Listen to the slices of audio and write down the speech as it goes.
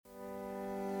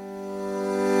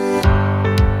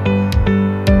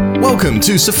Welcome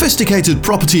to Sophisticated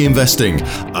Property Investing,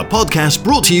 a podcast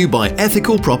brought to you by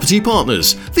Ethical Property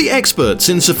Partners, the experts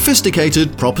in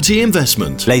sophisticated property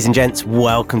investment. Ladies and gents,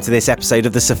 welcome to this episode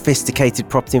of the Sophisticated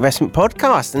Property Investment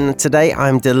Podcast. And today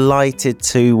I'm delighted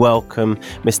to welcome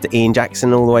Mr. Ian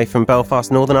Jackson all the way from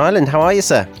Belfast, Northern Ireland. How are you,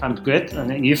 sir? I'm good.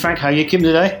 And you, Frank, how are you keeping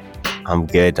today? I'm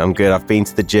good. I've been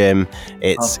to the gym.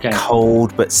 It's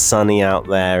cold but sunny out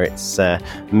there. It's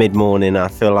mid-morning. I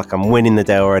feel like I'm winning the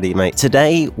day already, mate.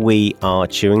 Today we are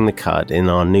chewing the cud in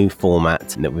our new format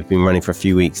that we've been running for a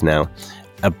few weeks now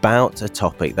about a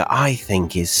topic that I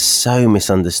think is so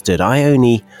misunderstood. I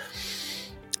only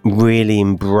really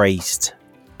embraced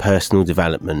personal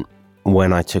development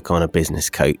when I took on a business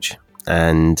coach,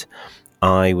 and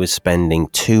I was spending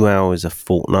 2 hours a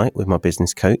fortnight with my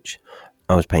business coach.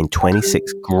 I was paying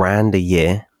 26 grand a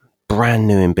year, brand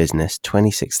new in business,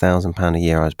 £26,000 a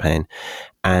year I was paying.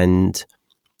 And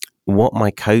what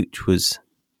my coach was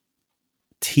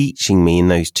teaching me in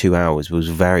those 2 hours was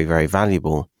very, very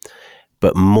valuable.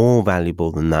 But more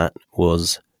valuable than that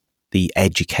was the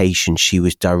education she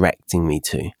was directing me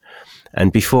to.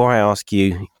 And before I ask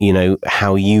you,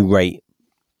 how you rate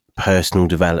personal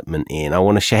development, Ian, I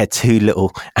want to share two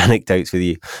little anecdotes with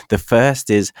you. The first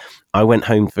is I went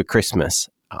home for Christmas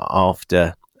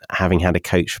after having had a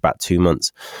coach for about 2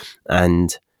 months,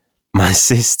 and my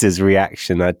sister's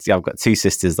reaction, I've got two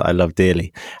sisters that I love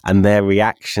dearly, and their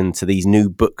reaction to these new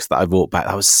books that I brought back,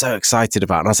 I was so excited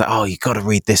about. And I was like, oh, you got to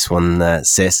read this one,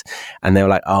 sis. And they were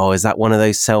like, oh, is that one of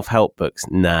those self-help books?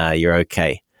 Nah, you're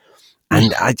okay.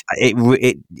 And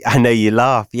I know you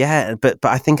laugh, yeah, but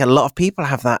I think a lot of people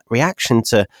have that reaction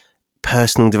to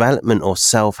personal development or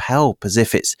self-help as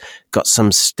if it's got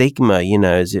some stigma,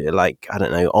 is it like, I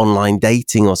don't know, online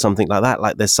dating or something like that?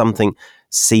 Like there's something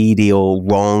seedy or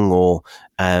wrong, or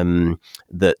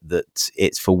that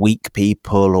it's for weak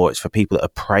people, or it's for people that are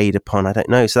preyed upon. I don't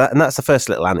know. So that's the first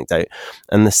little anecdote.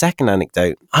 And the second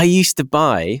anecdote, I used to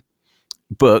buy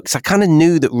books. I kind of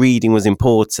knew that reading was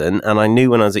important, and I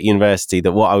knew when I was at university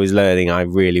that what I was learning I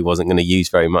really wasn't going to use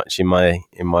very much in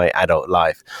my adult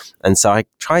life. And so I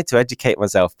tried to educate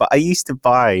myself, but I used to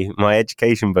buy my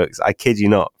education books, I kid you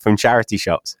not, from charity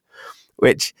shops,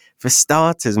 which for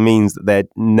starters means that they're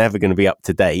never going to be up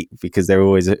to date because they're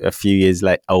always a few years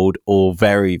old or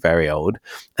very, very old.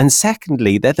 And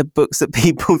secondly, they're the books that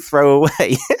people throw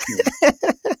away.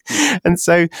 And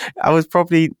so I was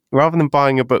probably, rather than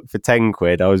buying a book for 10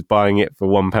 quid, I was buying it for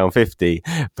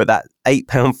 £1.50. But that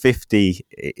 £8.50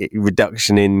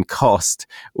 reduction in cost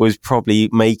was probably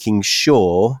making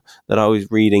sure that I was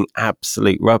reading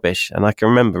absolute rubbish. And I can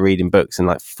remember reading books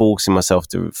and forcing myself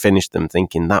to finish them,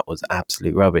 thinking that was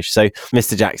absolute rubbish. So,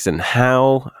 Mr. Jackson,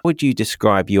 how would you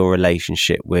describe your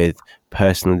relationship with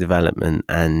personal development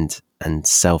and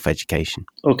self-education?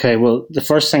 Okay, well, the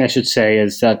first thing I should say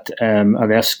is that I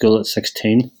left school at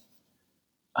 16,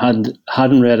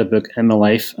 hadn't read a book in my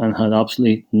life, and had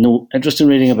absolutely no interest in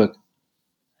reading a book.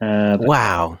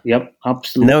 Wow. Yep,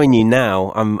 absolutely. Knowing you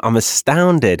now, I'm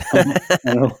astounded. I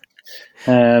know.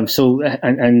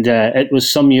 It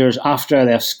was some years after I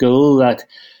left school that,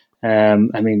 a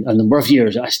number of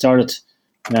years, I started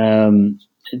I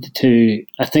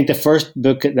think the first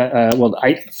book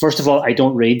that, first of all, I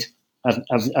don't read.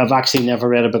 I've actually never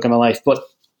read a book in my life, but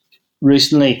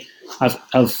recently I've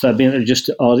been introduced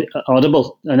to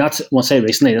Audible, and that's, when I say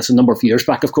recently, that's a number of years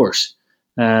back, of course.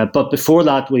 But before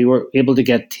that, we were able to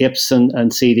get tapes and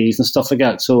CDs and stuff like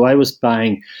that. So I was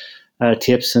buying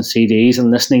tapes and CDs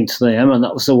and listening to them, and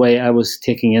that was the way I was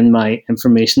taking in my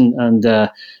information.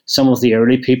 And some of the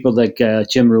early people, like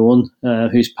Jim Rohn,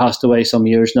 who's passed away some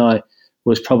years now,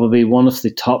 was probably one of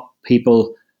the top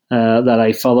people that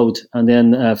I followed. And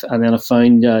then I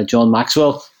found John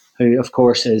Maxwell, who of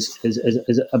course is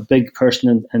a big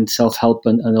person in self-help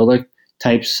and other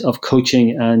types of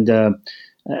coaching. And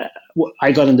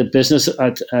I got into business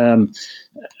I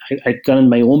got in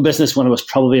my own business when I was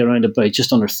probably around about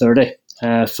just under 30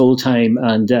 full-time,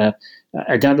 and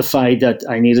identified that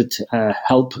I needed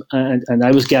help, and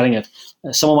I was getting it.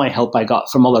 Some of my help I got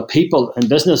from other people in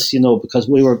business, because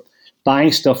we were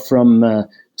buying stuff from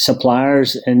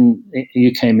suppliers in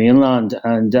UK mainland,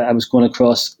 and I was going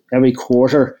across every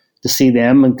quarter to see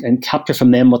them and capture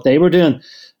from them what they were doing.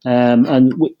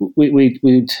 And we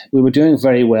were doing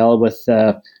very well with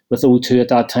O2 at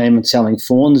that time and selling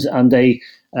phones, and they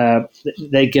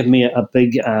give me a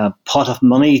big pot of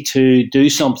money to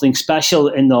do something special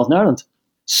in Northern Ireland.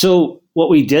 So what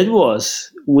we did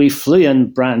was we flew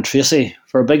in Brian Tracy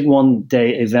for a big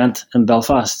one-day event in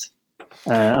Belfast.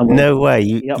 No way!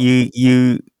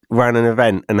 You ran an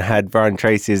event and had Brian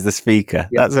Tracy as the speaker.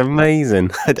 Yeah. That's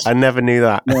amazing. I never knew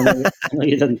that. No,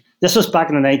 you didn't. This was back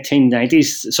in the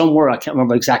 1990s, somewhere, I can't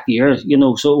remember exact year, so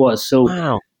it was. So,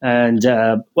 wow. And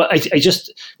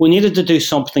we needed to do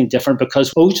something different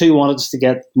because O2 wanted us to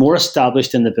get more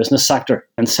established in the business sector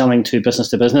and selling to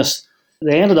business.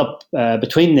 They ended up,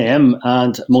 between them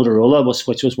and Motorola,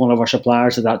 which was one of our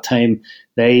suppliers at that time,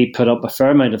 they put up a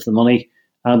fair amount of the money.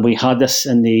 And we had this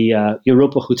in the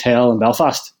Europa Hotel in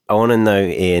Belfast. I want to know,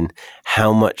 Ian,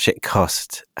 how much it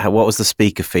cost. What was the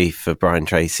speaker fee for Brian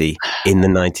Tracy in the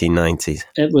 1990s?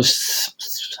 It was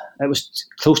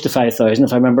close to 5,000,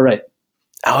 if I remember right.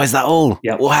 Oh, is that all?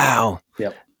 Yeah. Wow.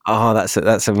 Yep. Oh,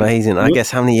 that's amazing. I guess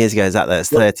how many years ago is that? That's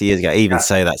 30 years ago. Even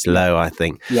so, that's low, I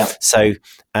think. Yeah. So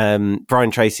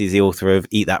Brian Tracy is the author of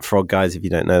Eat That Frog, guys, if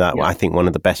you don't know that. Yeah. I think one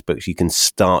of the best books you can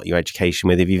start your education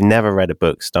with. If you've never read a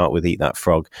book, start with Eat That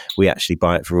Frog. We actually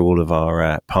buy it for all of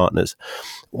our partners.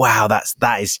 Wow,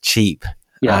 that is cheap.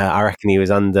 Yeah. I reckon he was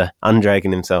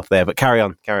under-egging himself there. But carry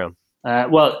on.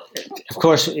 Well, of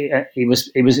course, he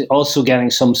was also getting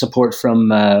some support from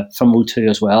O2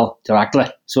 as well directly.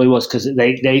 So he was, because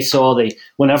they saw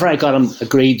whenever I got him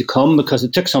agreed to come, because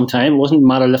it took some time. It wasn't a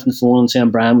matter of lifting the phone and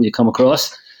saying, "Brian, will you come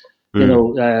across?" But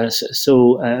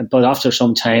after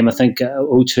some time, I think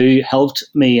O2 helped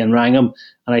me and rang him,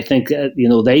 and I think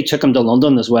they took him to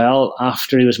London as well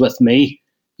after he was with me.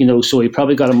 So he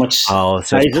probably got a much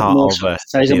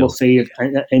sizable fee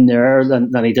in there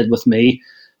than he did with me.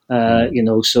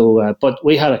 But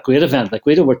we had a great event. Like,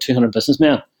 we had over 200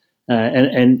 businessmen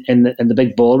in the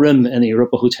big ballroom in the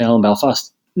Europa Hotel in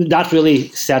Belfast. That really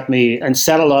set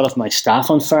a lot of my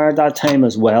staff on fire at that time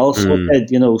as well. So it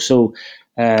did,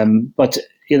 but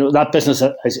that business,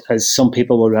 as some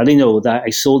people already know, that I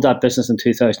sold that business in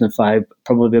 2005,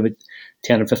 probably about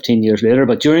 10 or 15 years later.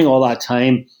 But during all that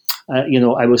time,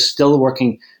 I was still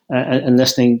working and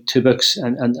listening to books,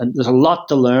 and there's a lot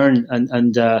to learn. I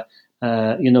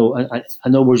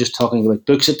know we're just talking about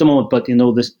books at the moment, but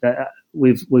this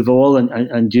we've all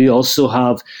and you also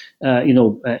have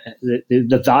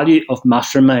the value of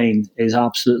mastermind is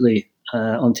absolutely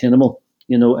untenable.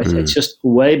 It's just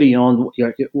way beyond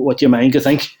what your mind could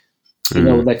think.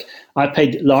 Like, I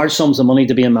paid large sums of money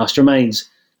to be in masterminds,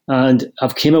 and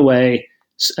I've came away,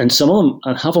 and some of them,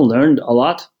 and haven't learned a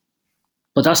lot.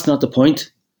 But that's not the point,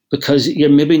 because you're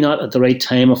maybe not at the right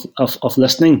time of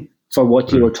listening for what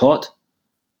you were taught.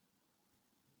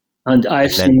 And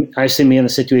I've seen me in a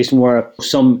situation where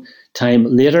some time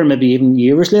later, maybe even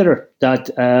years later, that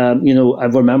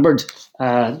I've remembered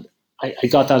I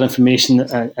got that information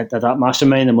at that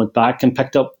mastermind and went back and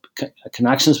picked up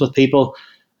connections with people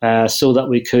so that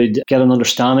we could get an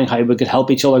understanding how we could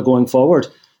help each other going forward.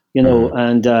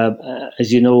 And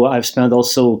as you know, I've spent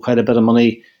also quite a bit of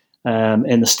money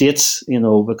in the States,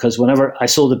 because whenever I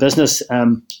sold the business,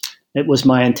 it was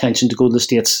my intention to go to the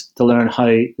States to learn how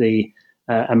the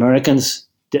Americans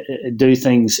do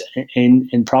things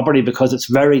in property, because it's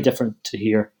very different to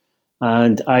here.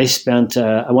 And I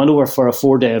went over for a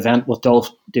 4-day event with Dolph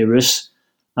de Roos,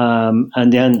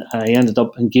 and then I ended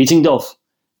up engaging Dolph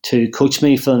to coach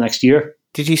me for the next year.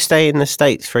 Did you stay in the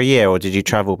States for a year, or did you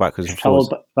travel backwards and forwards?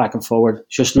 Traveled back and forward.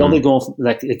 It's just lovely going,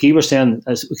 like you were saying,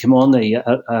 as we come on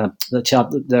the chat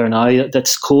there now,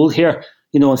 that's cold here.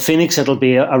 In Phoenix, it'll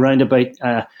be around about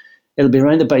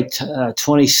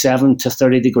 27 to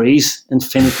 30 degrees in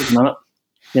Phoenix at the minute.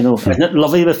 Isn't it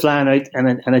lovely with flying out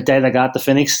and a day like that to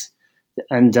Phoenix,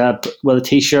 and with a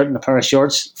t-shirt and a pair of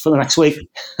shorts for the next week.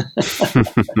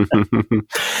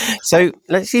 So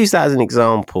let's use that as an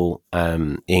example,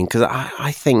 Ian, because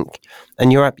I think,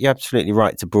 and you're absolutely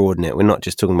right to broaden it. We're not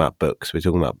just talking about books. We're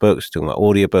talking about books. We're talking about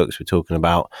audiobooks. We're talking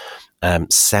about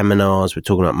seminars. We're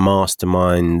talking about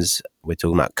masterminds. We're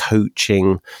talking about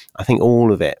coaching. I think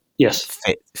all of it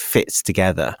fits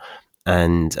together.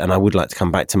 And I would like to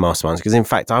come back to masterminds, because in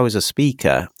fact I was a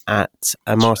speaker at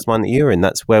a mastermind that you were in.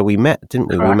 That's where we met, didn't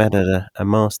we? Correct. We met at a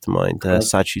mastermind,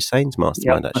 Saad Hussein's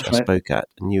mastermind. Actually, I spoke at,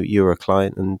 and you were a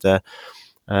client, and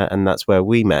that's where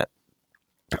we met.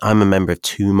 I'm a member of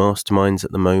 2 masterminds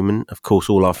at the moment. Of course,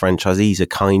 all our franchisees are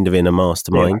kind of in a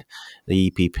mastermind. Yeah.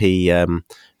 The EPP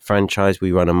franchise,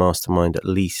 we run a mastermind at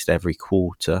least every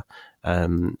quarter,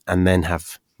 and then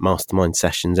have mastermind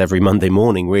sessions every Monday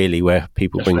morning, really, where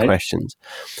people bring questions.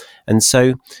 And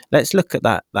so let's look at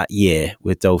that year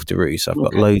with Dolph de Roos. I've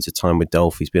got loads of time with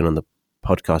Dolph. He's been on the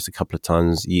podcast a couple of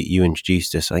times. You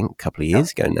introduced us, I think, a couple of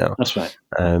years ago now. That's right.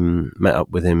 Met up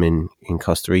with him in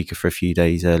Costa Rica for a few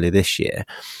days earlier this year.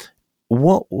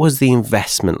 What was the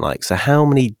investment like? So how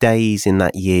many days in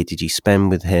that year did you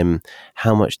spend with him?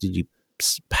 How much did you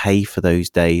pay for those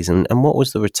days? And what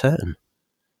was the return?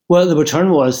 Well, the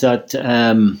return was that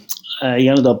he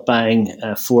ended up buying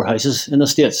 4 houses in the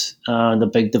States and a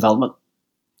big development.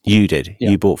 You did?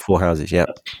 Yeah. You bought 4 houses, yeah.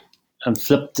 And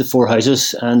flipped the 4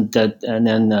 houses and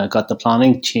then got the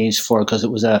planning changed for, because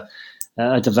it was a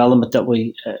development that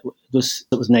it was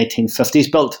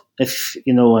 1950s built, if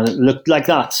you know, and it looked like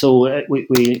that. So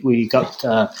we got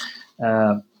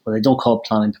well, they don't call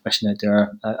planning permission out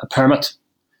there, a permit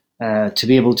to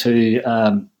be able to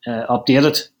update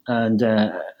it and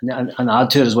add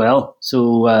to it as well.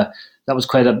 So that was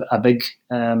quite a big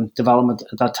development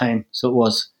at that time. So it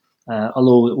was,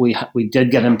 although we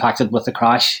did get impacted with the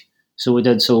crash. So we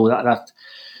did, so that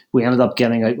we ended up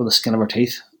getting out with the skin of our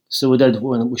teeth. So we did,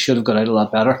 when we should have got out a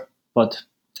lot better, but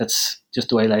that's just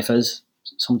the way life is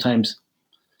sometimes.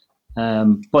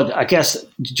 But I guess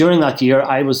during that year,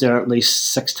 I was there at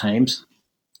least 6 times.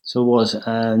 So it was,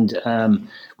 and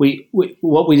we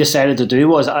what we decided to do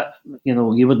was,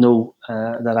 you would know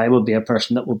that I would be a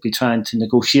person that would be trying to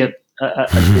negotiate.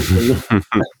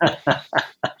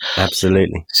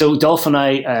 Absolutely. So Dolph and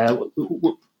I,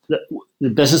 the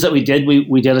business that we did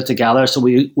it together. So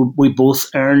we both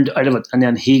earned out of it, and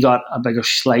then he got a bigger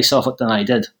slice of it than I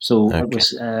did. So okay.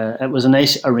 It was a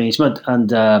nice arrangement, and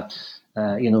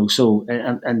so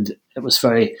and it was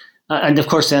very. And of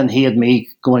course, then he had me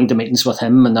going to meetings with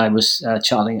him, and I was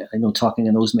chatting, talking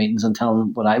in those meetings and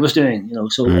telling what I was doing,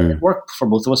 So it worked for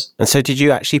both of us. And so, did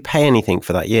you actually pay anything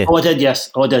for that year? Oh, I did.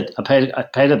 Yes, I did. I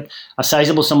paid a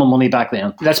sizable sum of money back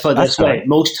then. Let's put it this way: right.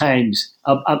 Most times,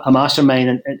 a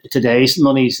mastermind in today's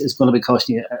money is going to be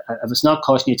costing you. If it's not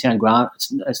costing you $10,000,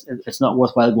 it's not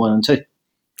worthwhile going into.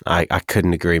 I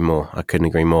couldn't agree more.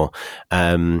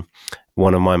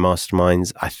 One of my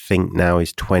masterminds, I think now,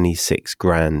 is 26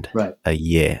 grand a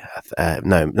year.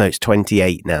 No, it's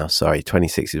 28 now. Sorry,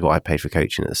 26 is what I paid for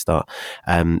coaching at the start.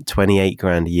 28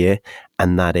 grand a year,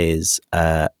 and that is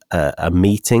a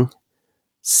meeting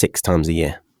 6 times a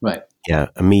year. Right. Yeah,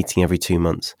 a meeting every 2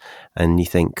 months, and you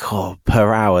think,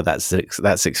 per hour, that's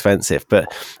expensive,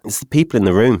 but it's the people in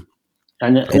the room.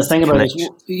 And the thing about it is,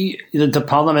 the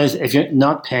problem is, if you're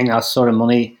not paying that sort of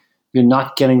money, you're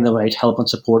not getting the right help and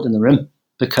support in the room,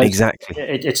 because exactly.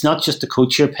 It's not just the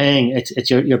coach you're paying; it's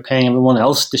you're paying everyone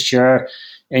else to share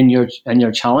in your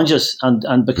challenges,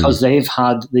 and because they've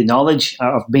had the knowledge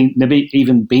of being, maybe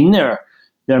even been there,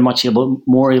 they're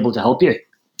more able to help you.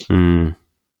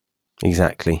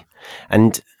 Exactly,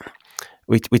 and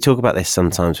we talk about this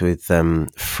sometimes with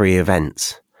free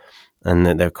events, and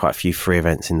there are quite a few free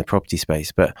events in the property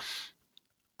space, but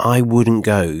I wouldn't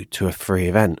go to a free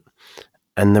event.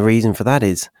 And the reason for that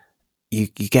is you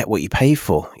get what you pay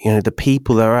for. The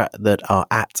people that are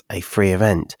at a free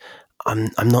event, I'm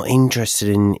not interested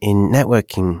in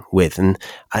networking with. And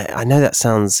I know that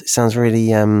sounds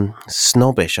really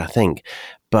snobbish, I think.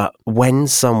 But when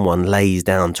someone lays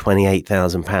down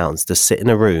 £28,000 to sit in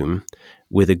a room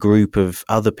with a group of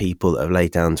other people that have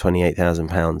laid down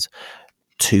 £28,000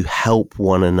 to help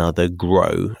one another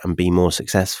grow and be more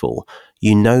successful,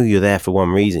 you're there for one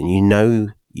reason.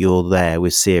 You're there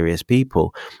with serious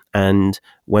people. And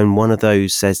when one of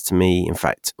those says to me, in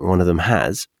fact, one of them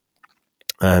has,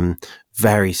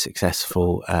 very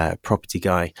successful property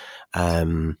guy,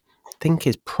 I think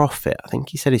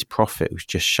he said his profit was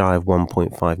just shy of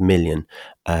 1.5 million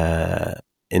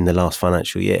in the last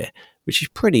financial year, which is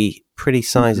pretty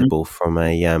sizable from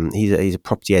he's a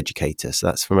property educator. So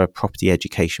that's from a property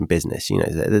education business.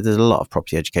 There's a lot of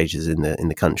property educators in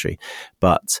the country,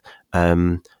 but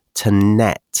to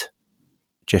net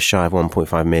just shy of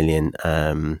 1.5 million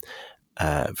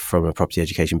from a property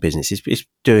education business is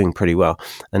doing pretty well.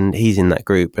 And he's in that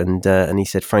group, and he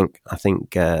said, Frank, I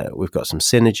think we've got some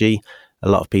synergy. A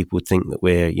lot of people would think that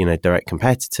we're direct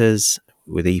competitors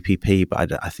with EPP,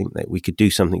 but I think that we could do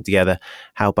something together.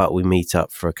 How about we meet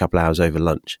up for a couple of hours over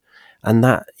lunch? And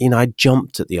that, I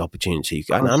jumped at the opportunity,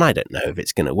 and I don't know if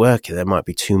it's going to work. There might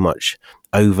be too much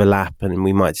overlap, and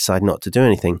we might decide not to do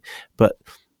anything. But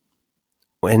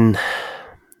when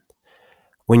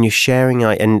you're sharing,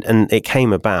 and it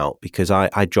came about because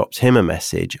I dropped him a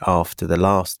message after the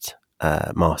last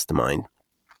mastermind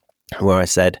where I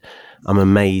said, I'm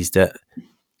amazed at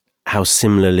how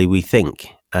similarly we think.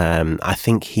 I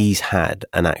think he's had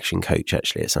an action coach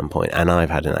actually at some point, and I've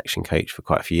had an action coach for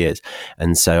quite a few years.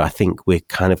 And so I think we're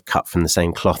kind of cut from the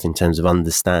same cloth in terms of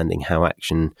understanding how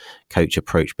action coach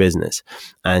approach business.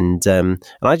 And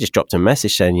I just dropped him a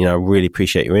message saying, I really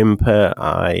appreciate your input.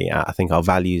 I think our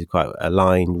values are quite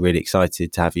aligned, really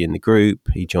excited to have you in the group.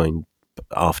 He joined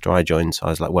after I joined. So I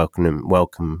was like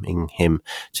welcoming him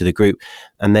to the group.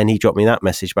 And then he dropped me that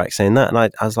message back saying that. And I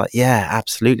was like, yeah,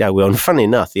 absolutely, I will. And funny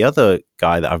enough, the other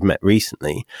guy that I've met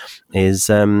recently is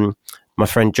my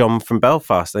friend John from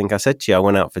Belfast. I think I said to you, I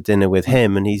went out for dinner with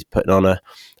him, and he's putting on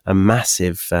a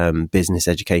massive business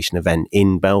education event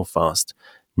in Belfast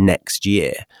next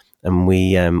year. And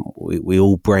we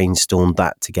all brainstormed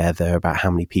that together about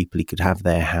how many people he could have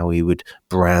there, how he would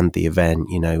brand the event,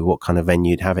 what kind of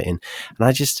venue he'd have it in.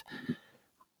 And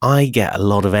I get a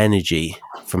lot of energy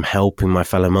from helping my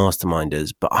fellow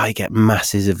masterminders, but I get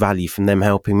masses of value from them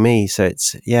helping me. So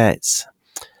I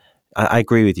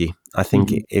agree with you. I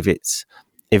think if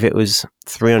it was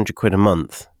 300 quid a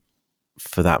month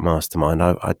for that mastermind,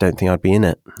 I don't think I'd be in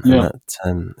it. Yeah.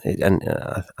 And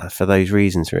for those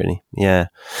reasons, really. Yeah.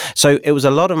 So it was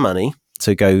a lot of money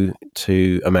to go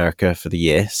to America for the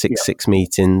year, six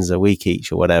meetings a week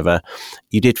each or whatever.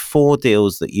 You did 4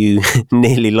 deals that you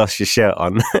nearly lost your shirt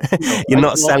on. You're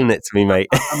not selling it to me, mate.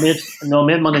 I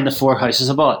made money in the 4 houses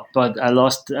I bought, but I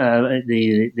lost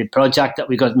the project that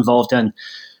we got involved in.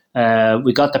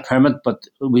 We got the permit, but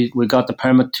we got the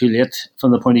permit too late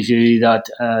from the point of view that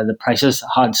the prices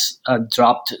had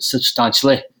dropped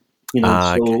substantially. So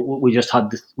okay. we just had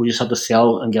to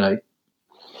sell and get out.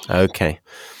 Okay,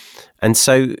 and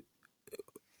so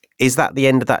is that the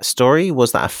end of that story?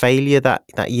 Was that a failure,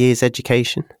 that year's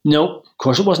education? No, of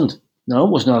course it wasn't. No,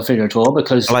 it was not a failure at all,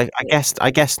 because I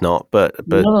guess not. But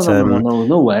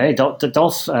no way. Dolph,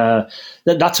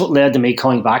 that's what led to me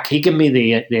coming back. He gave me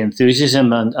the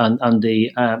enthusiasm and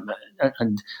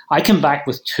I came back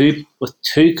with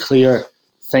two clear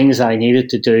things I needed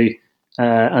to do,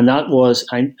 and that was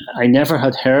I never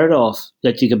had heard of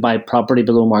that you could buy property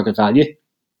below market value.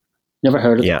 Never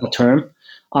heard of the term,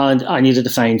 and I needed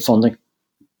to find funding.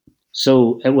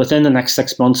 So within the next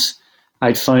 6 months,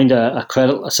 I'd found a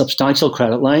substantial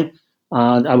credit line,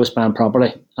 and I was buying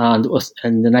property. And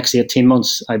in the next 18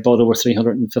 months, I bought over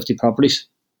 350 properties.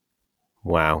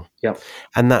 Wow. Yep.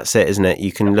 And that's it, isn't it?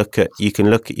 You can look at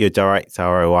your direct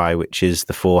ROI, which is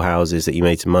the 4 houses that you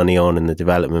made some money on, and the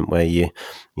development where you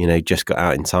just got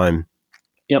out in time.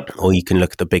 Yep. Or you can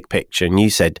look at the big picture. And you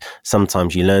said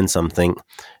sometimes you learn something,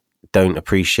 don't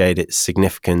appreciate its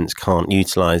significance, can't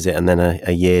utilize it, and then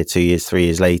a year, 2 years, 3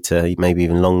 years later, maybe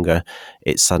even longer,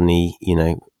 it suddenly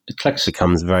it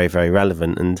becomes very, very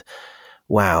relevant. And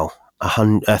wow,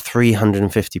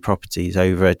 350 properties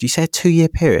over, do you say a 2-year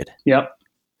period? Yep.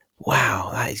 Wow,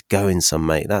 that is going some,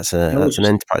 mate. That's an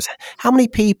enterprise. How many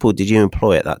people did you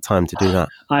employ at that time to do that?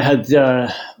 I had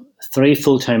 3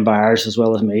 full-time buyers as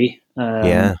well as me.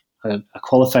 A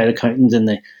qualified accountant in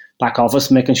the back office,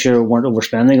 making sure we weren't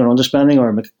overspending or underspending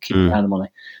or keeping an eye on the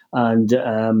money. And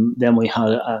then we had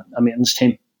a maintenance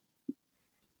team.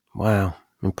 Wow.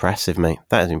 Impressive, mate.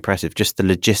 That is impressive. Just the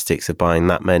logistics of buying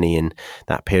that many in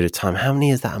that period of time. How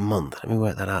many is that a month? Let me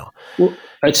work that out.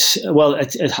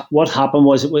 What happened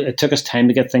was it took us time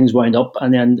to get things wound up.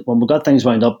 And then when we got things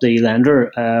wound up, the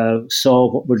lender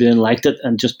saw what we're doing, liked it,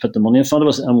 and just put the money in front of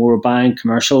us. And we were buying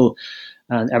commercial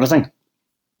and everything.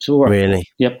 So really?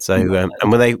 Yep. So,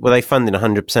 and were they funding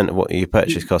 100% of what your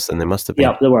purchase cost? And they must have been.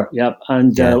 Yeah, they were. Yep.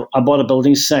 And I bought a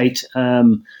building site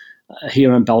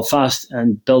here in Belfast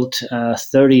and built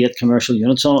 38 commercial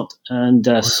units on it,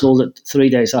 and sold it 3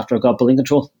 days after I got building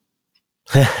control.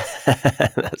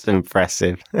 That's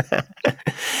impressive.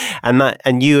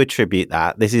 And you attribute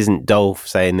that. This isn't Dolph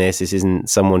saying this. This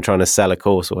isn't someone trying to sell a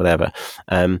course or whatever.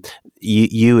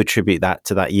 You attribute that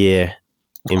to that year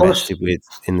invested with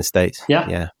in the States.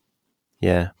 Yeah.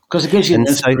 Because it gives you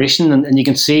inspiration, and you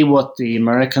can see what the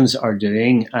Americans are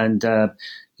doing, and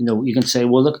you can say,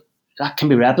 well, look, that can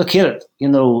be replicated,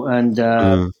 and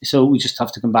so we just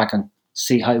have to come back and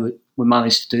see how we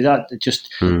managed to do that. It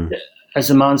just, as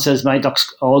the man says, my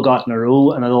ducks all got in a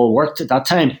row, and it all worked at that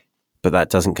time. But that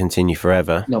doesn't continue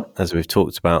forever, as we've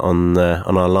talked about on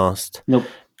our last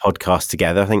podcast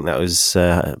together. I think that was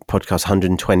podcast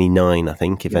 129, I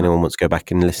think, if anyone wants to go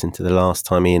back and listen to the last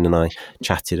time Ian and I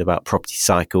chatted about property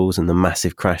cycles and the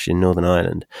massive crash in Northern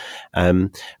Ireland.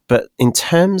 But in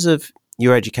terms of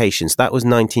your education, so that was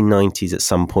 1990s at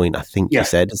some point, I think you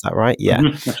said. Is that right? Yeah.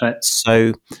 Mm-hmm, that's right.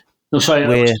 So... No, sorry,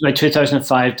 it was like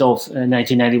 2005, Dolph.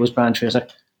 1990 was Brian Tracy.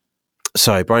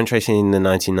 Sorry, Brian Tracy in the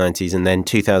 1990s, and then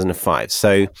 2005.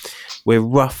 So we're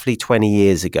roughly 20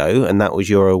 years ago, and that was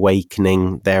your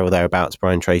awakening there or thereabouts,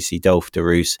 Brian Tracy, Dolph de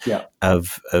Roos,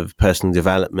 of personal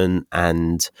development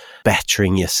and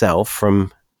bettering yourself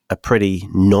from a pretty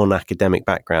non-academic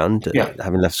background,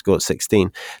 having left school at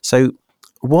 16. So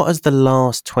what has the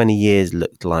last 20 years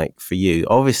looked like for you?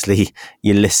 Obviously,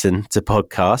 you listen to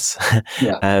podcasts.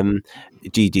 Yeah.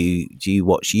 Do you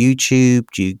watch YouTube?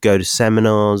 Do you go to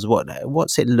seminars?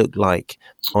 What's it look like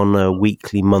on a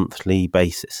weekly, monthly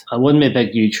basis? I wouldn't be a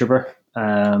big YouTuber,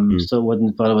 so it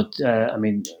wouldn't. But I would.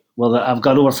 I've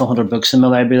got over 400 books in my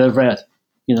library that I've read.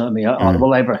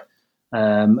 Audible library,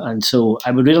 and so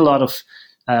I would read a lot of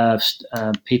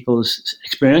people's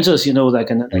experiences.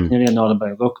 Like nearly an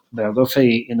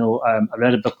autobiography. I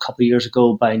read a book a couple of years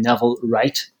ago by Neville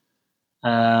Wright.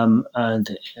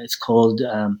 And it's called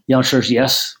The Answer is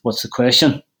Yes. What's the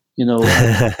question? Neville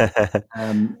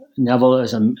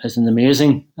is an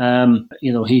amazing.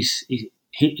 He's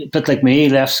a bit like me. He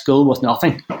left school with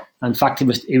nothing. In fact,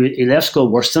 he left school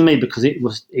worse than me because he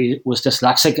was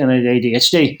dyslexic and had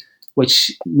ADHD,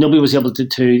 which nobody was able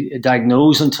to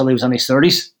diagnose until he was in his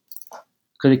 30s.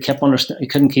 Because he kept he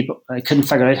couldn't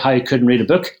figure out how he couldn't read a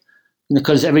book.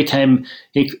 Because every time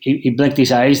he blinked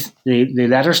his eyes, the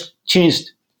letters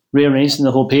changed, rearranged in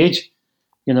the whole page.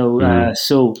 He's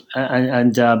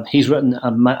written.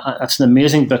 That's an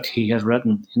amazing book he has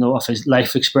written. Of his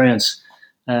life experience.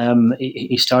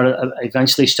 He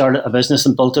eventually started a business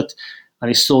and built it, and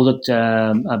he sold it.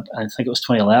 I think it was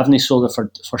 2011. He sold it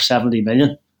for 70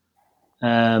 million.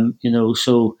 And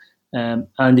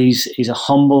he's a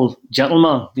humble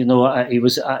gentleman. He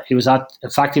was at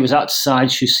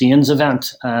Saj Hussein's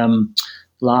event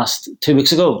last 2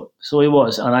 weeks ago. So he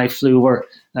was, and I flew over.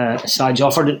 Saj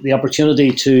offered the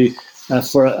opportunity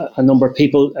for a number of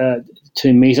people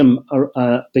to meet him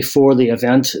before the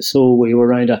event. So we were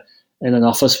around in an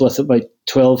office with about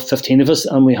 12, 15 of us,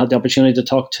 and we had the opportunity to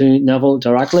talk to Neville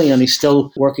directly, and he's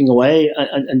still working away,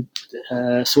 and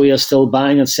so he is still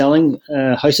buying and selling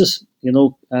houses,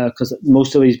 because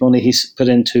most of his money he's put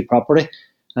into property,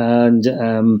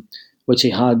 and which he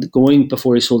had going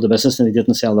before he sold the business, and he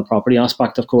didn't sell the property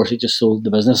aspect, of course, he just sold the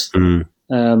business.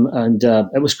 And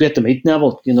it was great to meet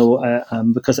Neville,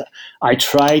 because I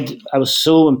was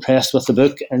so impressed with the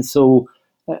book, and so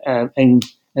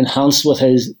enhanced with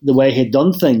the way he'd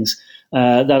done things,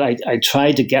 that I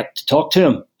tried to get to talk to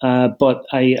him, but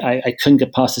I couldn't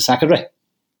get past the secretary.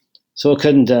 So I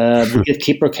couldn't, the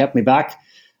gatekeeper kept me back,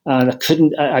 and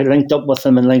I linked up with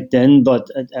him on LinkedIn, but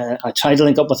I tried to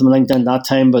link up with him on LinkedIn that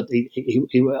time, but he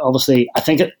obviously, I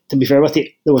think to be fair with you,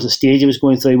 there was a stage he was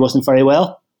going through, he wasn't very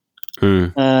well.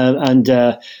 And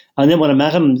then when I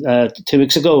met him 2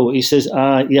 weeks ago, he says,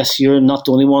 yes, you're not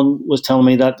the only one was telling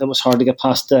me that it was hard to get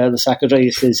past the secretary.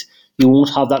 He says, you won't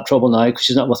have that trouble now because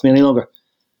she's not with me any longer.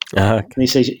 Okay. And he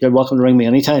says, you're welcome to ring me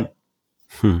anytime.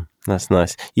 That's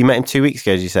nice. You met him 2 weeks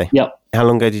ago, did you say? Yeah. How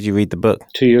long ago did you read the book?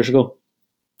 2 years ago.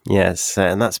 Yes,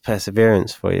 and that's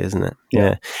perseverance for you, isn't it?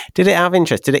 Yeah. Did it have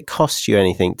interest? Did it cost you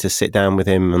anything to sit down with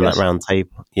him on that round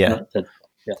table? Yeah. It did.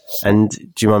 Yeah. And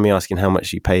do you mind me asking how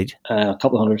much you paid? A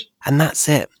couple of hundred. And that's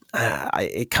it.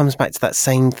 It comes back to that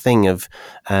same thing of,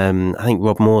 I think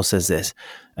Rob Moore says this,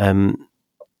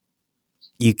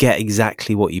 you get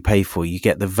exactly what you pay for. You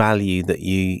get the value that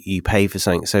you pay for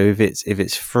something. So if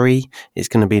it's free, it's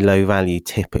going to be low value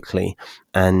typically.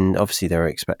 And obviously there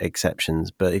are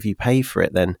exceptions, but if you pay for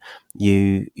it, then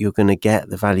you're going to get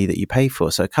the value that you pay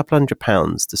for. So a couple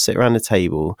 £100 to sit around a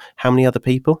table. How many other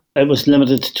people? It was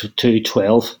limited to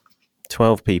 12.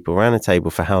 12 people around a table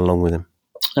for how long with him?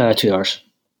 2 hours.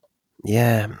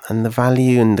 Yeah, and the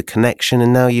value and the connection,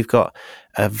 and now you've got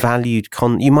a valued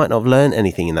you might not have learned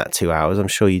anything in that 2 hours, I'm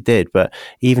sure you did, but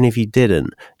even if you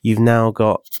didn't, you've now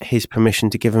got his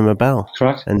permission to give him a bell.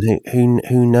 Correct. And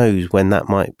who knows when that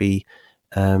might be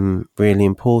really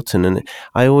important. And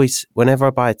I always, whenever I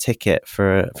buy a ticket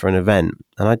for an event,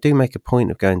 and I do make a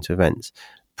point of going to events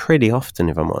pretty often,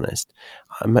 if I'm honest,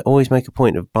 I always make a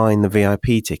point of buying the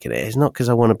VIP ticket. It's not because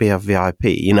I want to be a VIP,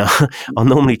 I'll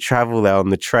normally travel there on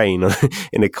the train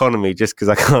in economy just because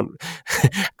I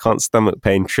can't stomach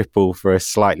paying triple for a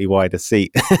slightly wider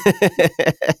seat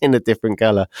in a different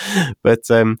colour. But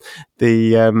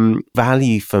the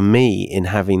value for me in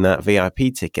having that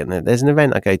VIP ticket, and there's an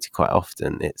event I go to quite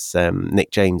often. It's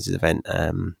Nick James's event,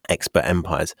 Expert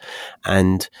Empires,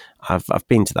 and I've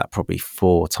been to that probably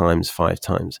 4 times, 5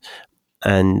 times.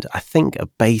 And I think a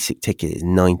basic ticket is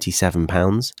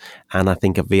 £97, and I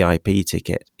think a VIP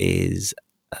ticket is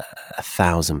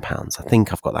 £1,000. I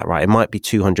think I've got that right. It might be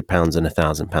 £200 and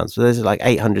 £1,000. So there's like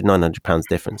 £800, £900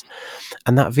 difference.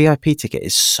 And that VIP ticket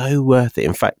is so worth it.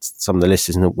 In fact, some of the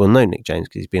listeners will know Nick James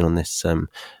because he's been on this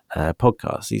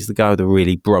podcast. He's the guy with a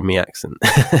really Brummy accent.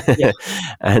 Yeah.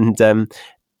 And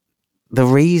the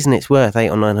reason it's worth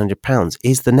 £800 or £900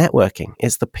 is the networking.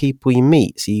 It's the people you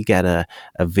meet. So you get a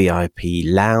VIP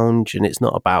lounge, and it's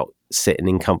not about sitting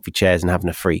in comfy chairs and having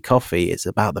a free coffee. It's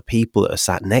about the people that are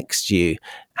sat next to you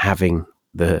having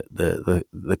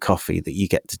the coffee that you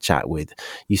get to chat with.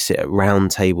 You sit at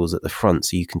round tables at the front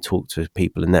so you can talk to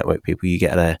people and network people. You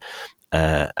get an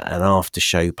after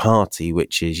show party,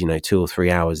 which is 2 or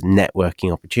 3 hours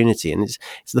networking opportunity, and it's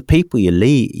the people you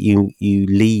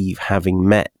leave having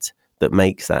met that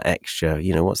makes that extra,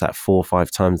 what's that, 4 or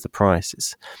 5 times the price.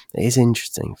 It is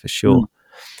interesting for sure.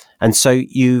 And so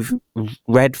you've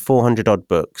read 400 odd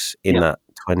books in that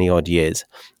 20 odd years.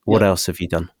 What else have you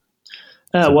done?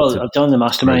 I've done the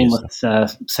Mastermind with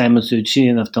Simon Zucci,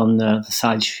 and I've done the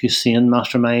Saj Hussein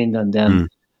Mastermind, and then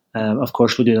of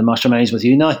course we do the Masterminds with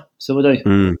you now. So we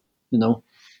do, and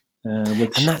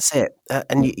that's it.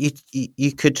 And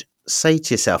you could say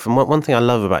to yourself, and one thing I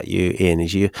love about you, Ian,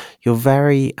 is you're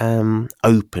very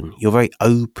open. You're very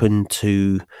open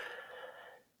to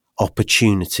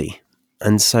opportunity.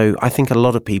 And so I think a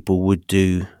lot of people would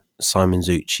do Simon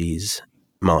Zucci's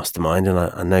Mastermind, and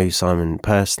I know Simon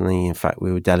personally. In fact,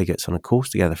 we were delegates on a course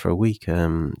together for a week,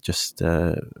 just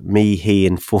me, he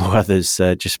and 4 others,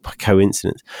 just by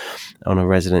coincidence, on a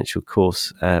residential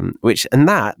course,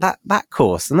 that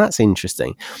course, and that's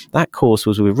interesting, that course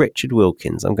was with Richard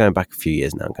Wilkins. I'm going back a few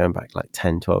years now, I'm going back like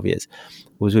 10, 12 years,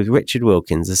 was with Richard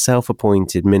Wilkins, the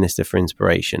self-appointed Minister for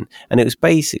Inspiration, and it was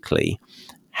basically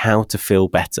how to feel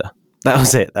better. That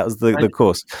was it. That was the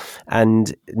course,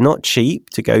 and not cheap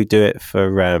to go do it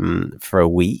for a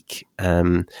week.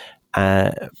 But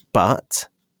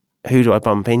who do I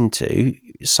bump into?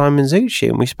 Simon Zucci,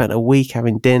 and we spent a week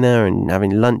having dinner and having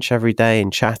lunch every day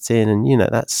and chatting, and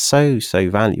that's so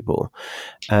valuable.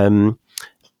 I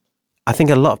think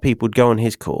a lot of people would go on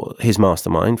his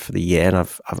mastermind for the year, and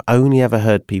I've only ever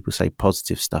heard people say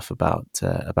positive stuff about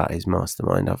his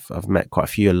mastermind. I've met quite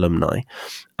a few alumni,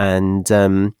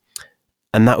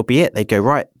 and that would be it. They'd go,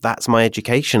 right, that's my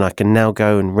education. I can now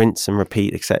go and rinse and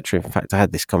repeat, etc. In fact, I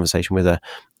had this conversation with a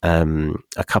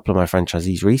couple of my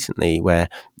franchisees recently where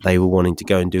they were wanting to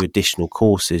go and do additional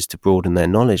courses to broaden their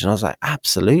knowledge. And I was like,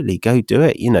 absolutely, go do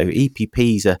it.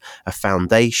 EPP's a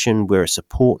foundation. We're a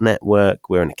support network.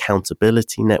 We're an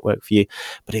accountability network for you.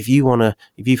 But if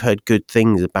you've heard good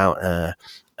things about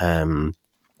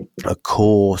a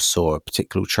course or a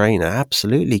particular trainer,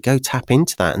 absolutely go tap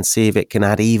into that and see if it can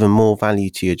add even more value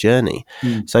to your journey.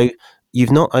 So you've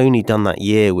not only done that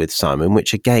year with Simon,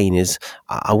 which again is,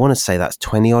 I want to say that's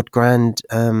 20 odd grand,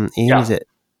 Ian, is it?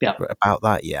 Yeah. About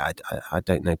that? Yeah, I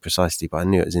don't know precisely, but I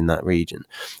knew it was in that region.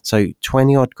 So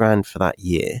 20 odd grand for that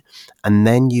year. And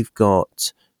then you've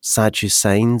got Saj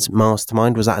Hussein's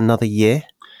Mastermind. Was that another year?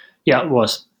 Yeah, it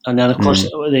was. And then, of course,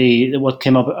 what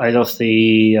came up out of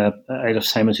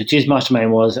Simon Zucci's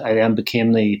Mastermind was I then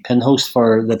became the pin host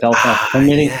for the Belfast Pin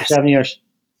Meeting for 7 years.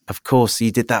 Of course,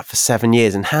 you did that for 7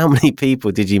 years. And how many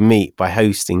people did you meet by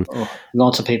hosting?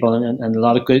 Lots of people, and a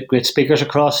lot of great speakers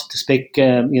across to speak.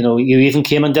 You even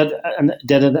came and did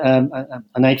a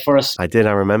night for us. I did.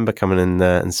 I remember coming in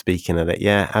and speaking at it.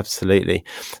 Yeah, absolutely.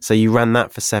 So you ran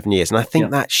that for 7 years. And I think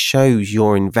that shows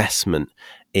your investment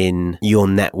in your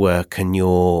network and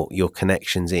your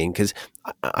connections, Ian, because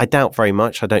I doubt very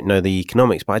much, I don't know the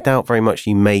economics, but I doubt very much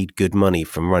you made good money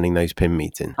from running those PIN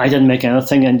meetings. I didn't make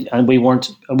anything, and we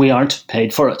aren't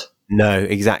paid for it. No,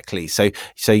 exactly. So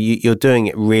you're doing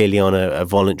it really on a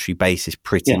voluntary basis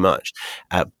pretty much,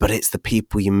 but it's the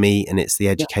people you meet and it's the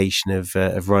education of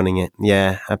running it.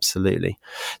 Yeah, absolutely.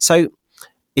 So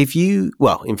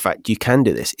in fact, you can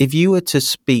do this. If you were to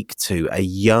speak to a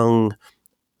young,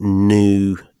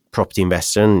 new property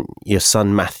investor, and your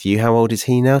son Matthew, how old is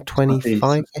he now?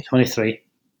 25? 23.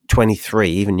 23,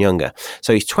 even younger.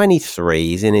 So he's 23,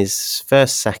 he's in his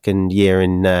second year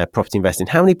in property investing.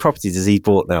 How many properties has he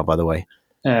bought now, by the way?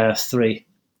 3.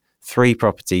 3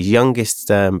 properties. Youngest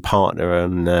partner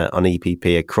on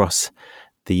EPP across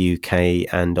the UK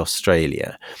and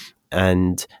Australia.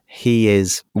 And he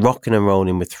is rocking and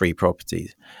rolling with 3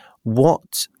 properties.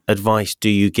 What advice do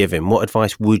you give him? What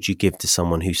advice would you give to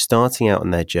someone who's starting out on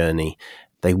their journey?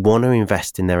 They want to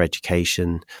invest in their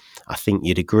education. I think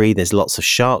you'd agree there's lots of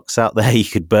sharks out there. You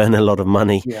could burn a lot of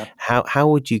money. Yeah. How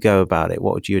would you go about it?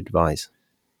 What would you advise?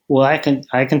 Well, I can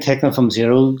take them from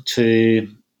 0 to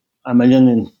 $1 million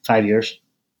in 5 years.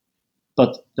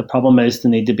 But the problem is they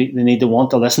need to want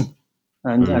to listen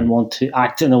and want to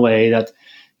act in a way that,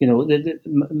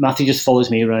 Matthew just follows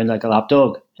me around like a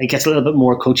lapdog. He gets a little bit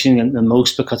more coaching than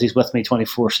most because he's with me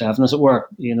 24/7, as it were.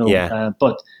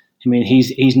 But I mean,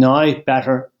 he's now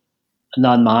better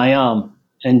than I am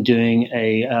in doing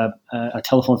a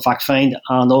telephone fact find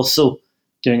and also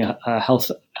doing a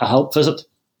health visit.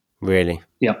 Really?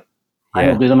 Yeah. I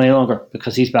don't do them any longer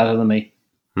because he's better than me.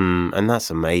 And that's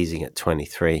amazing at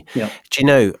 23. Yeah. Do you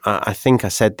know, I think I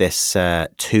said this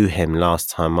to him last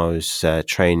time I was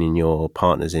training your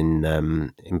partners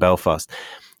in Belfast.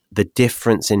 The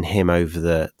difference in him over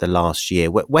the last year.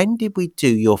 When did we do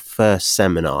your first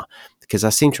seminar? Because I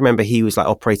seem to remember he was like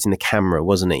operating the camera,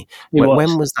 wasn't he?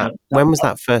 When was that? When was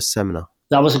that first seminar?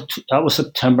 That was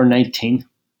September 19.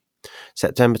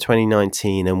 September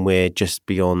 2019, and we're just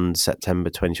beyond September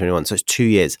 2021. So it's 2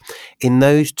 years. In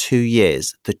those 2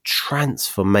 years, the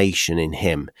transformation in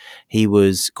him, he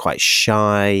was quite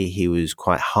shy. He was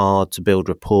quite hard to build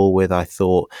rapport with. I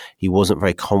thought he wasn't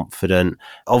very confident,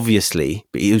 obviously,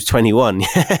 but he was 21.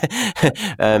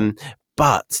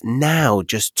 But now,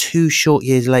 just 2 short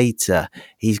years later,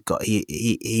 he's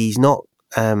not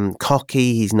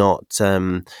cocky. He's not,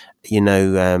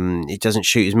 he doesn't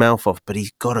shoot his mouth off, but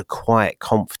he's got a quiet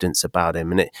confidence about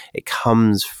him. And it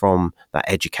comes from that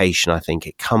education, I think.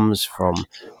 It comes from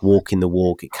walking the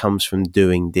walk. It comes from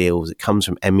doing deals. It comes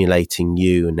from emulating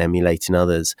you and emulating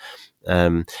others.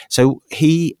 So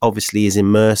he obviously is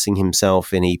immersing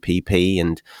himself in EPP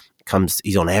and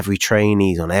he's on every training,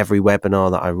 he's on every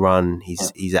webinar that I run,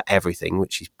 he's at everything,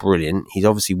 which is brilliant. He's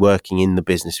obviously working in the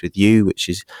business with you, which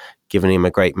is giving him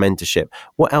a great mentorship.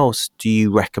 What else do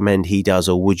you recommend he does,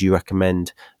 or would you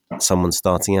recommend someone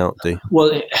starting out do?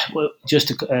 Well, just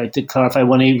to clarify,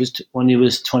 when he was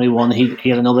 21, he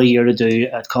had another year to do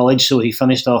at college, so he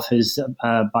finished off his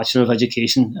Bachelor of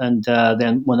Education, and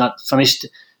then when that finished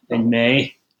in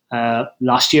May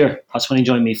last year, that's when he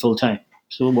joined me full time.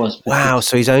 So it was. Wow,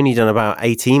 so he's only done about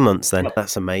 18 months then.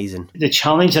 That's amazing. The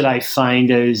challenge that I find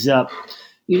is,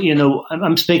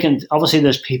 I'm speaking, obviously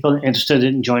there's people interested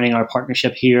in joining our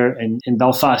partnership here in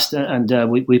Belfast,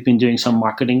 and we've been doing some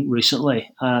marketing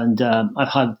recently, and I've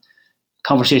had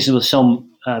conversations with some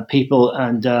people,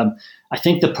 and I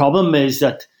think the problem is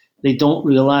that they don't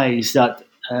realise that,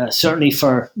 certainly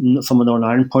from a Northern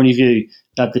Ireland point of view,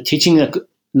 that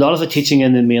a lot of the teaching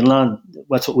in the mainland,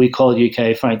 that's what we call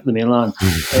UK, Frank, the mainland,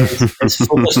 is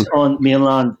focused on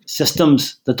mainland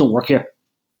systems that don't work here.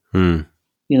 I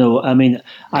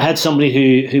had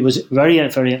somebody who was very,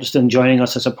 very interested in joining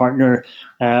us as a partner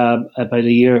about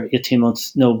 15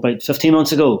 months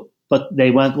ago, but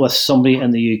they went with somebody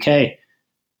in the UK.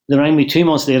 They rang me 2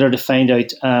 months later to find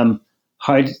out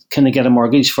how can they get a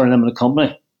mortgage for a limited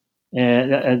company.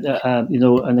 And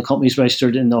the company's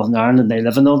registered in Northern Ireland and they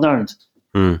live in Northern Ireland.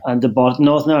 And they bought it in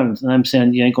Northern Ireland, and I'm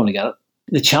saying you ain't going to get it.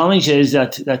 The challenge is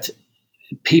that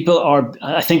people are.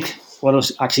 I think what I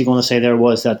was actually going to say there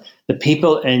was that the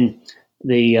people in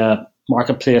the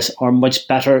marketplace are much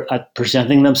better at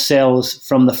presenting themselves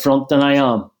from the front than I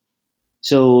am.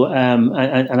 So,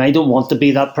 and I don't want to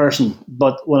be that person.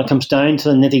 But when it comes down to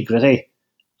the nitty gritty,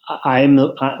 when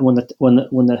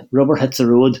the rubber hits the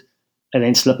road, it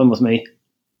ain't slipping with me.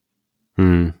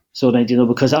 So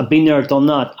because I've been there, done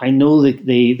that. I know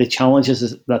the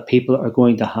challenges that people are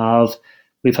going to have.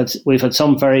 We've had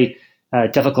some very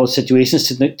difficult situations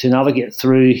to navigate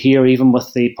through here, even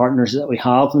with the partners that we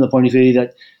have, from the point of view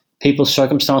that people's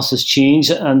circumstances change,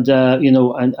 and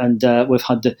we've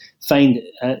had to find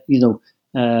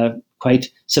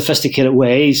quite sophisticated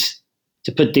ways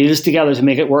to put deals together to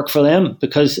make it work for them.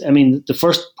 Because the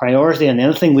first priority in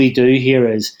anything we do here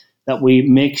is that we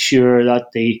make sure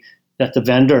that the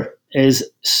vendor is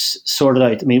sorted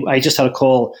out. I just had a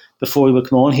call before we would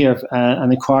come on here,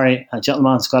 an inquiry. A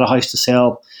gentleman's got a house to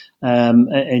sell in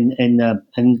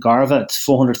Garva. It's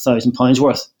 £400,000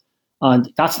 worth,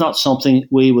 and that's not something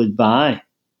we would buy.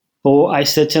 But I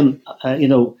said to him,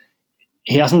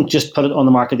 he hasn't just put it on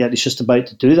the market yet. He's just about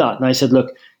to do that. And I said,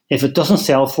 look, if it doesn't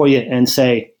sell for you in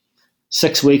say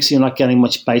 6 weeks, you're not getting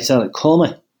much bites out of it. Call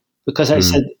me, because I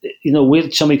said,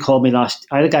 somebody called me I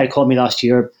had a guy called me last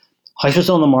year. House was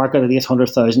on the market at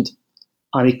 800,000,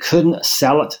 and he couldn't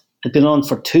sell it. It'd been on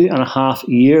for 2.5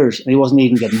 years, and he wasn't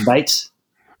even getting bites.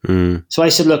 So I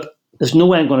said, look, there's no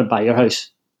way I'm going to buy your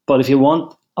house, but if you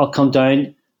want, I'll come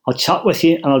down, I'll chat with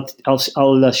you, and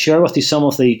I'll share with you some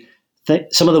of the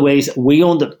ways that we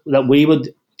owned it, that we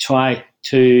would try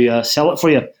to sell it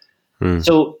for you.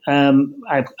 So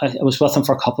I was with him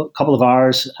for a couple of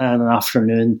hours and an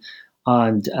afternoon.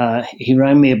 And he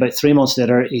rang me about 3 months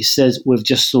later. He says, we've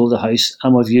just sold the house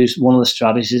and we've used one of the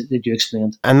strategies that you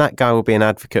explained. And that guy will be an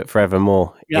advocate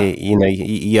forevermore. Yeah.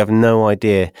 You have no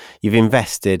idea. You've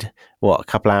invested, a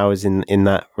couple hours in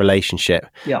that relationship.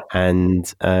 Yeah.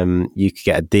 And you could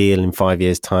get a deal in 5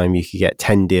 years' time. You could get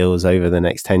 10 deals over the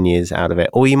next 10 years out of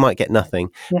it. Or you might get nothing.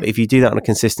 Yeah. But if you do that on a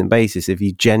consistent basis, if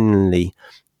you genuinely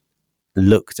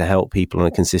look to help people on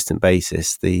a consistent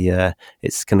basis,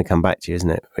 it's going to come back to you, isn't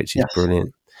it? Which is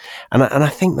brilliant. And I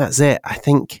think that's it. I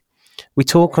think we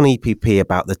talk on EPP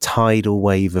about the tidal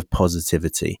wave of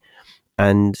positivity,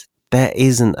 and there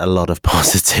isn't a lot of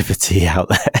positivity out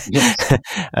there. Yes.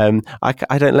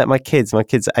 I don't let my kids are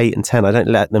 8 and 10, I don't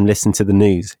let them listen to the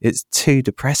news. It's too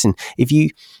depressing. If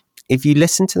you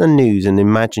listen to the news and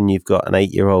imagine you've got an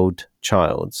 8-year-old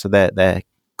child, so they're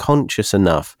conscious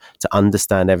enough to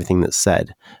understand everything that's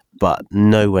said, but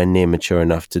nowhere near mature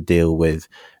enough to deal with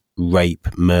rape,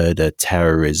 murder,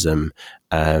 terrorism,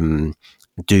 doom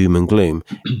and gloom.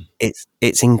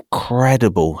 It's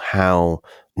incredible how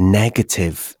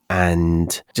negative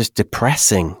and just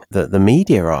depressing that the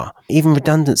media are. Even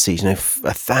redundancies,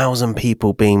 1,000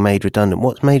 people being made redundant.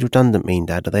 What's made redundant mean,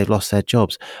 Dad? They've lost their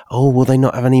jobs. Oh, will they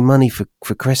not have any money for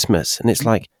Christmas? And it's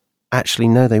like, actually,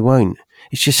 no, they won't.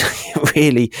 It's just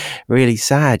really, really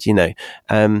sad,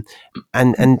 and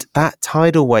that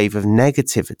tidal wave of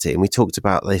negativity, and we talked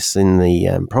about this in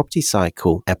the property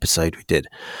cycle episode we did.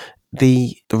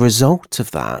 The result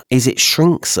of that is it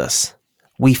shrinks us.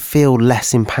 We feel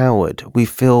less empowered.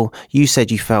 You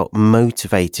said you felt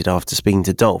motivated after speaking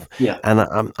to Dolph. Yeah.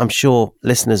 And I'm sure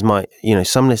listeners might,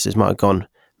 some listeners might have gone,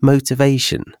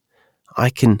 motivation. I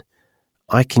can,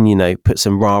 put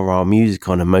some rah-rah music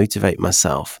on and motivate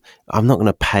myself. I'm not going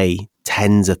to pay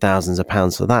tens of thousands of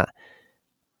pounds for that.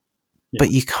 Yeah.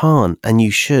 But you can't, and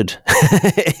you should,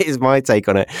 is my take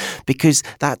on it, because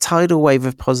that tidal wave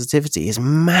of positivity is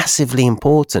massively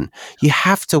important. You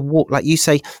have to walk, like you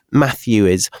say, Matthew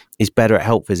is better at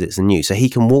help visits than you. So he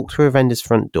can walk through a vendor's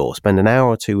front door, spend an hour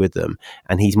or two with them,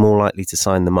 and he's more likely to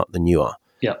sign them up than you are.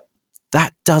 Yeah.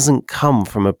 That doesn't come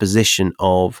from a position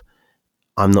of,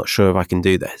 I'm not sure if I can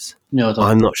do this. No,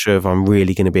 I'm not sure if I'm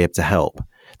really going to be able to help.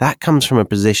 That comes from a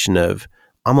position of,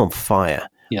 I'm on fire.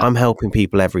 Yeah. I'm helping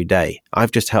people every day.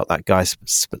 I've just helped that guy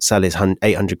sell his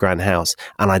 800 grand house,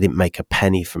 and I didn't make a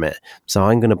penny from it. So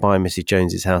I'm going to buy Mrs.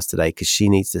 Jones's house today because she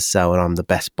needs to sell, and I'm the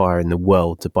best buyer in the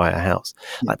world to buy a house.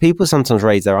 Yeah. Like, people sometimes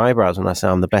raise their eyebrows when I say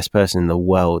I'm the best person in the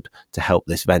world to help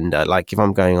this vendor. Like, if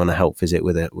I'm going on a help visit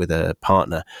with a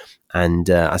partner, and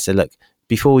I say, look,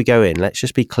 before we go in, let's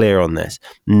just be clear on this.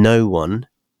 No one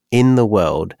in the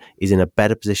world is in a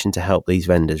better position to help these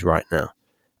vendors right now.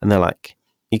 And they're like,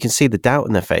 you can see the doubt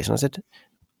in their face. And I said,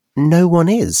 no one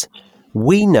is.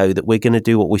 We know that we're going to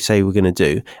do what we say we're going to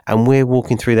do, and we're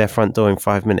walking through their front door in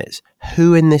 5 minutes.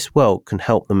 Who in this world can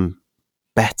help them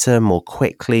better, more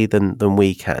quickly than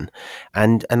we can?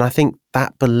 And I think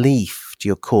that belief to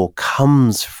your core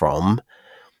comes from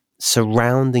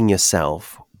surrounding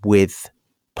yourself with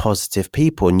positive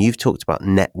people. And you've talked about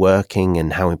networking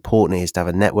and how important it is to have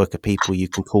a network of people you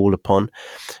can call upon.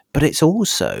 But it's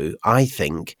also, I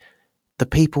think, the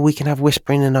people we can have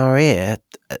whispering in our ear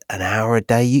an hour a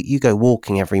day. You go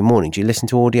walking every morning. Do you listen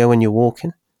to audio when you're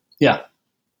walking? Yeah.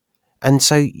 And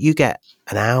so you get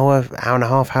an hour and a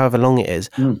half, however long it is,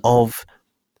 of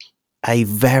a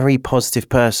very positive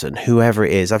person, whoever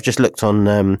it is. I've just looked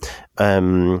on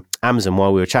Amazon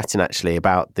while we were chatting, actually,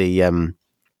 about the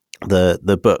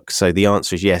book. So the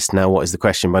answer is yes. Now, what is the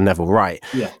question by Neville Wright?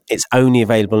 Yeah. It's only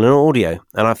available in audio.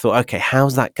 And I thought, okay,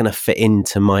 how's that going to fit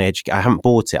into my education? I haven't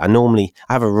bought it. I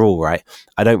have a rule, right?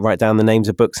 I don't write down the names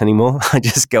of books anymore. I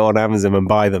just go on Amazon and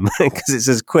buy them because it's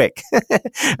as quick.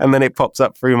 And then it pops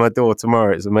up through my door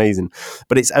tomorrow. It's amazing.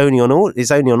 But it's only on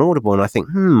Audible. And I think,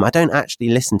 I don't actually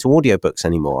listen to audiobooks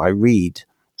anymore. I read.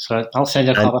 So I'll send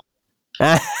you a copy.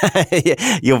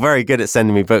 You're very good at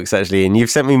sending me books, actually, and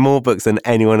you've sent me more books than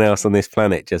anyone else on this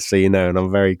planet, just so you know, and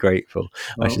I'm very grateful.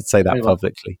 I should say that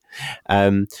publicly.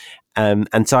 And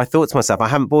so I thought to myself, I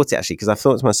haven't bought it actually, because I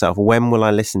thought to myself, when will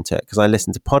I listen to it? Because I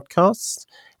listen to podcasts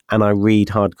and I read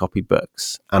hard copy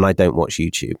books, and I don't watch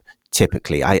YouTube.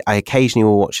 Typically, I occasionally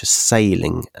will watch a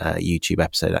sailing YouTube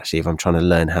episode, actually, if I'm trying to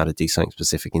learn how to do something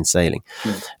specific in sailing.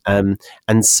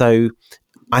 And so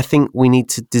I think we need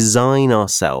to design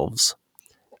ourselves.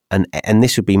 And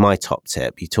this would be my top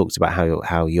tip. You talked about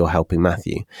how you're helping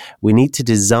Matthew. We need to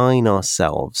design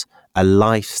ourselves a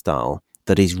lifestyle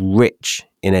that is rich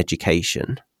in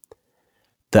education,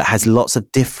 that has lots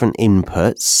of different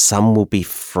inputs. Some will be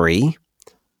free.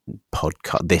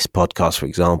 This podcast, for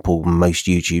example, most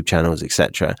YouTube channels,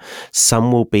 etc.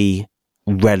 Some will be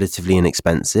relatively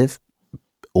inexpensive.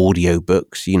 Audio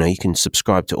books, you can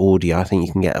subscribe to audio. I think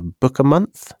you can get a book a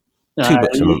month. 2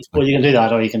 books a month. Well, you can do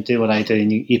that, or you can do what I do,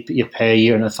 and you pay a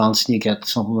year in advance, and you get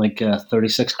something like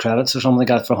 36 credits or something like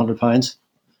that for £100.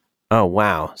 Oh,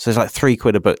 wow. So it's like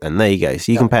 £3 a book then. There you go.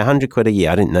 So you can pay £100 a year.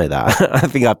 I didn't know that. I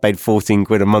think I paid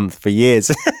 £14 a month for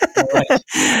years.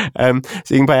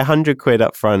 So you can pay 100 quid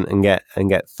up front and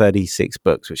get 36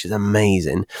 books, which is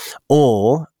amazing.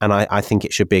 Or, and I think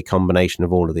it should be a combination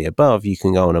of all of the above, you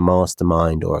can go on a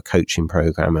mastermind or a coaching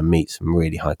program and meet some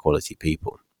really high quality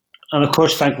people. And of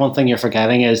course, Frank, one thing you're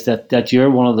forgetting is that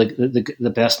you're one of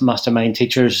the best mastermind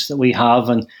teachers that we have,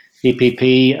 and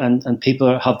EPP and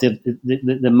people have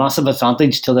the massive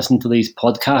advantage to listen to these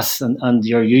podcasts and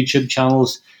your YouTube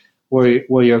channels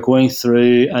where you're going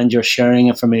through and you're sharing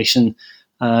information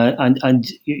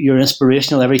and you're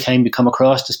inspirational every time you come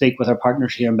across to speak with our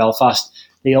partners here in Belfast.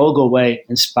 They all go away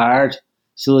inspired.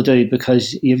 So they do,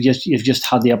 because you've just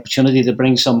had the opportunity to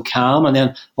bring some calm and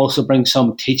then also bring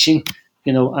some teaching.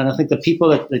 And I think the people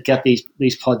that get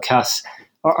these podcasts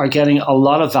are getting a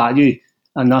lot of value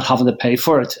and not having to pay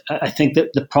for it. I think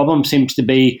that the problem seems to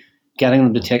be getting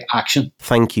them to take action.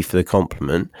 Thank you for the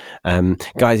compliment.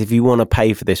 Guys, if you want to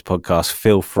pay for this podcast,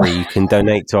 feel free. You can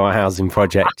donate to our housing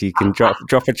project. You can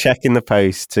drop a check in the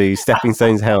post to Stepping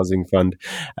Stones Housing Fund,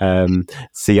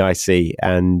 CIC,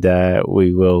 and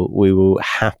we will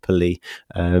happily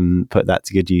put that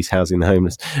to good use, housing the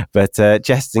homeless. But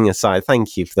jesting aside,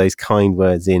 thank you for those kind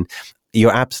words.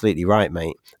 You're absolutely right,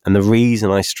 mate. And the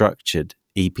reason I structured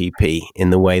EPP in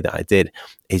the way that I did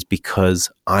is because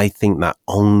I think that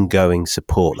ongoing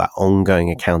support, that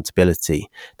ongoing accountability,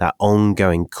 that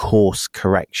ongoing course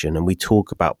correction, and we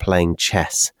talk about playing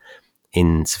chess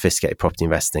in sophisticated property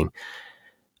investing,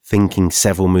 thinking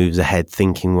several moves ahead,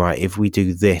 thinking, right, if we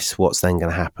do this, what's then going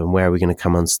to happen? Where are we going to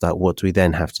come unstuck? What do we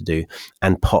then have to do?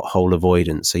 And pothole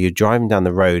avoidance. So you're driving down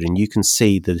the road and you can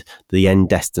see the end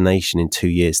destination in 2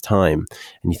 years' time.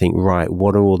 And you think, right,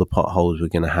 what are all the potholes we're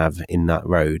going to have in that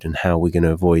road and how are we going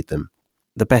to avoid them?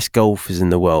 The best golfers in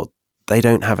the world, they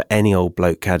don't have any old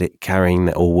bloke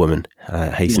carrying or woman,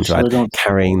 hasten to add,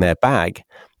 carrying their bag.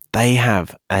 They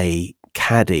have a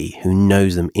caddy who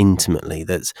knows them intimately,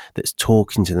 that's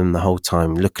talking to them the whole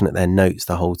time, looking at their notes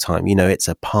the whole time. It's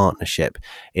a partnership.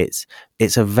 It's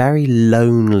a very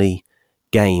lonely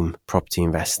game, property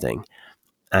investing,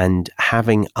 and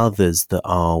having others that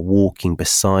are walking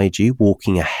beside you,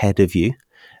 walking ahead of you,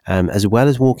 as well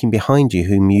as walking behind you,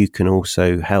 whom you can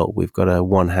also help. We've got a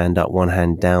one hand up, one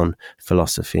hand down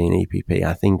philosophy in EPP,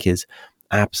 I think is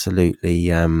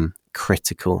absolutely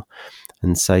critical.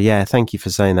 And so, yeah, thank you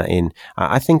for saying that.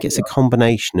 I think it's a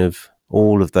combination of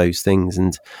all of those things.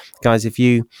 And guys, if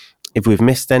we've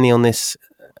missed any on this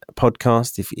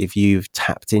podcast, if you've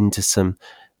tapped into some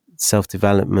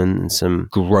self-development and some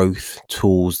growth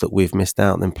tools that we've missed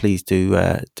out, then please do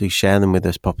share them with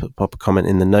us. Pop a comment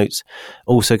in the notes.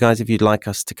 Also, guys, if you'd like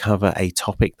us to cover a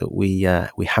topic that we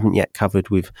haven't yet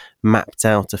covered, we've mapped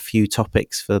out a few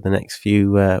topics for the next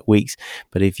few weeks.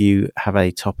 But if you have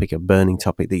a burning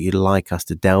topic that you'd like us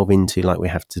to delve into, like we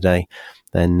have today,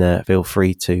 then feel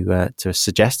free to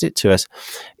suggest it to us.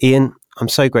 Ian, I'm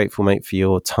so grateful, mate, for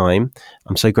your time.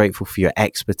 I'm so grateful for your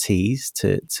expertise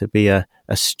to be a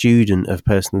student of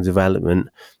personal development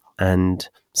and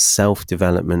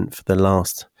self-development for the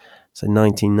last,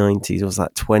 1990s, was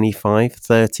that 25,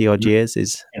 30 odd years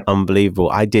is unbelievable.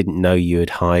 I didn't know you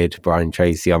had hired Brian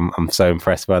Tracy. I'm so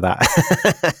impressed by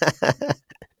that.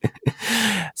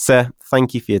 Sir,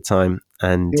 thank you for your time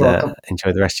and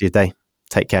enjoy the rest of your day.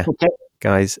 Take care. Okay.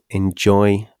 Guys,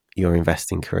 enjoy your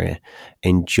investing career.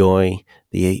 Enjoy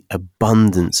the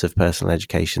abundance of personal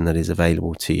education that is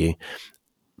available to you.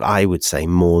 I would say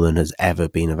more than has ever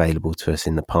been available to us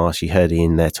in the past. You heard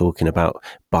Ian there talking about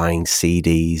buying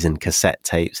CDs and cassette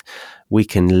tapes. We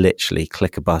can literally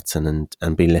click a button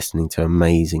and be listening to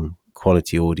amazing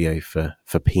quality audio for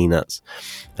peanuts.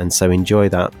 And so enjoy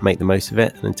that, make the most of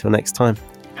it, and until next time,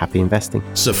 happy investing.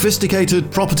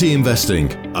 Sophisticated Property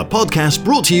Investing, a podcast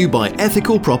brought to you by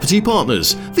Ethical Property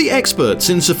Partners, the experts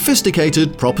in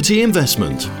sophisticated property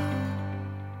investment.